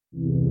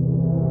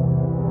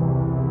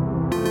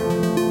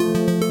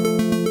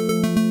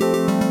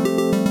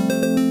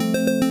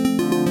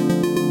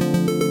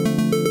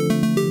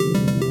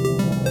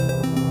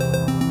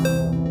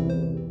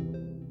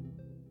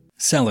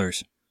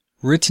Sellers,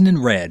 written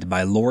and read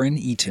by Lauren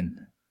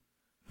Eaton.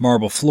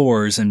 Marble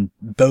floors and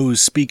Bose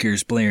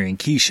speakers blaring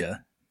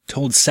Keisha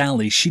told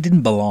Sally she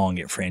didn't belong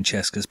at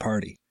Francesca's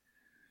party.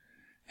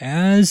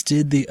 As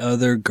did the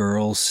other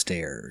girls'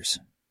 stares.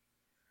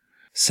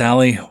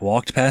 Sally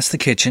walked past the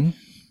kitchen,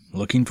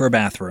 looking for a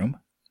bathroom.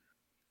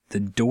 The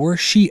door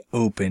she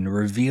opened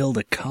revealed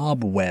a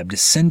cobwebbed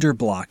cinder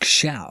block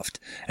shaft,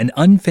 an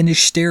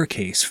unfinished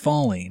staircase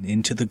falling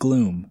into the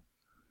gloom.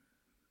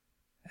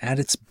 At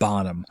its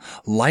bottom,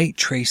 light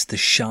traced the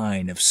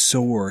shine of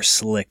sore,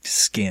 slicked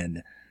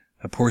skin,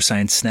 a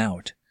porcine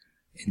snout,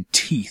 and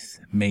teeth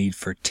made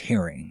for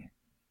tearing.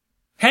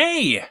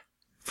 "Hey!"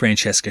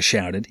 Francesca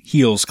shouted,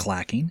 heels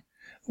clacking.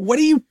 "What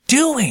are you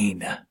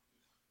doing?"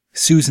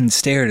 Susan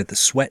stared at the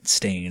sweat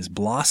stains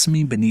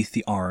blossoming beneath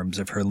the arms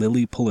of her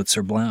Lily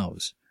Pulitzer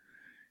blouse.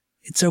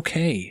 "It's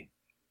okay,"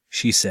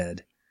 she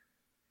said.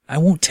 "I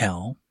won't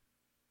tell.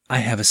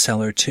 I have a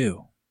cellar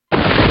too."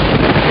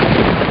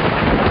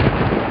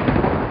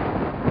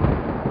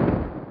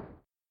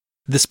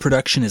 This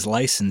production is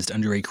licensed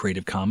under a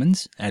Creative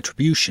Commons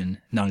Attribution,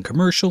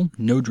 Non-Commercial,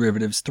 No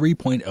Derivatives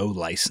 3.0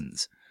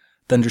 license.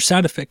 Thunder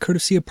sound effect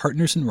courtesy of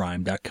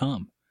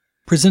partnersandrhyme.com.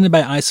 Presented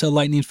by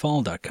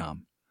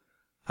ISawLightningFall.com.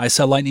 I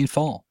Saw Lightning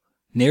Fall.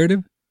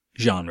 Narrative,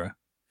 genre,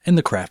 and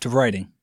the craft of writing.